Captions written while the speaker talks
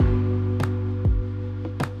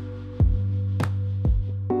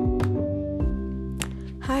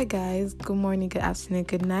Hi guys, good morning, good afternoon,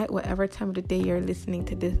 good night, whatever time of the day you're listening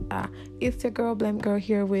to this. It's your girl Blame Girl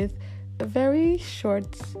here with a very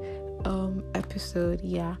short episode.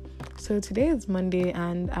 So today is Monday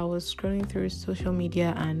and I was scrolling through social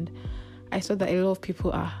media and I saw that a lot of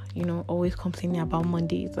people are, always complaining about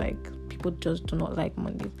Mondays. Like, people just do not like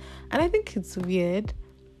Mondays. And I think it's weird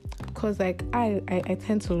because I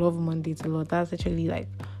tend to love Mondays a lot. That's actually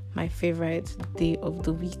my favorite day of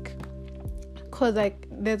the week. Because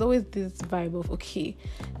there's always this vibe of, okay,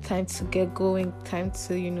 time to get going, time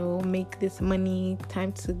to, make this money,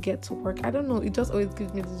 time to get to work. I don't know, it just always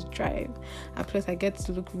gives me this drive. And plus I get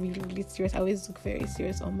to look really, really serious. I always look very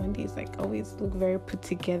serious on Mondays. I always look very put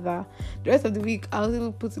together. The rest of the week I always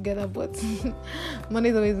look put together, but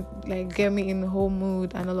Mondays always get me in the whole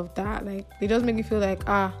mood and all of that. They just make me feel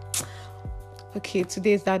okay,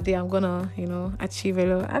 today's that day I'm gonna, achieve a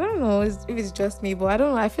lot. I don't know if it's just me, but I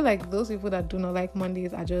don't know. I feel like those people that do not like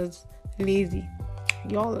Mondays are just lazy.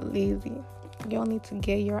 Y'all are lazy. Y'all need to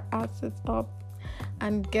get your asses up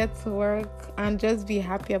and get to work and just be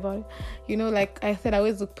happy about it. Like I said, I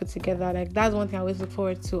always look put together. That's one thing I always look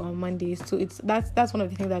forward to on Mondays too. That's one of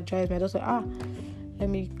the things that drives me. I just I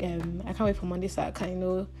can't wait for Monday so I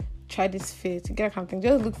can, try this fit, get something.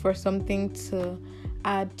 Just look for something to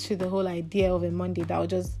add to the whole idea of a Monday that will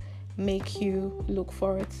just make you look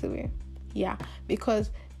forward to it. Because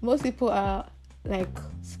most people are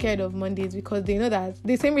scared of Mondays because they know that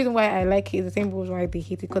the same reason why I like it is the same reason why they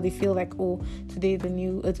hate it, because they feel today is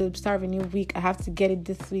the start of a new week, I have to get it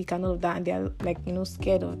this week and all of that, and they're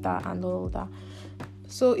scared of that and all of that.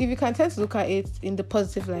 So if you can tend to look at it in the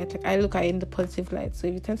positive light, I look at it in the positive light, so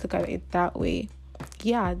if you tend to look at it that way,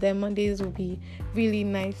 then Mondays will be really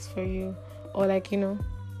nice for you. Or you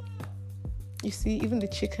see, even the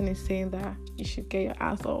chicken is saying that you should get your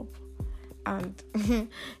ass up and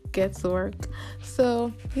get to work.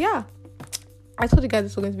 So I told you guys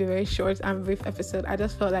this was going to be a very short and brief episode. I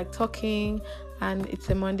just felt like talking, and it's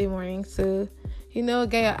a Monday morning, so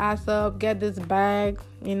get your ass up, get this bag.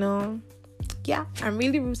 I'm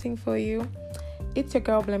really rooting for you. It's your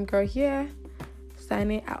girl Blame Girl here,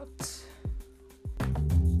 signing out.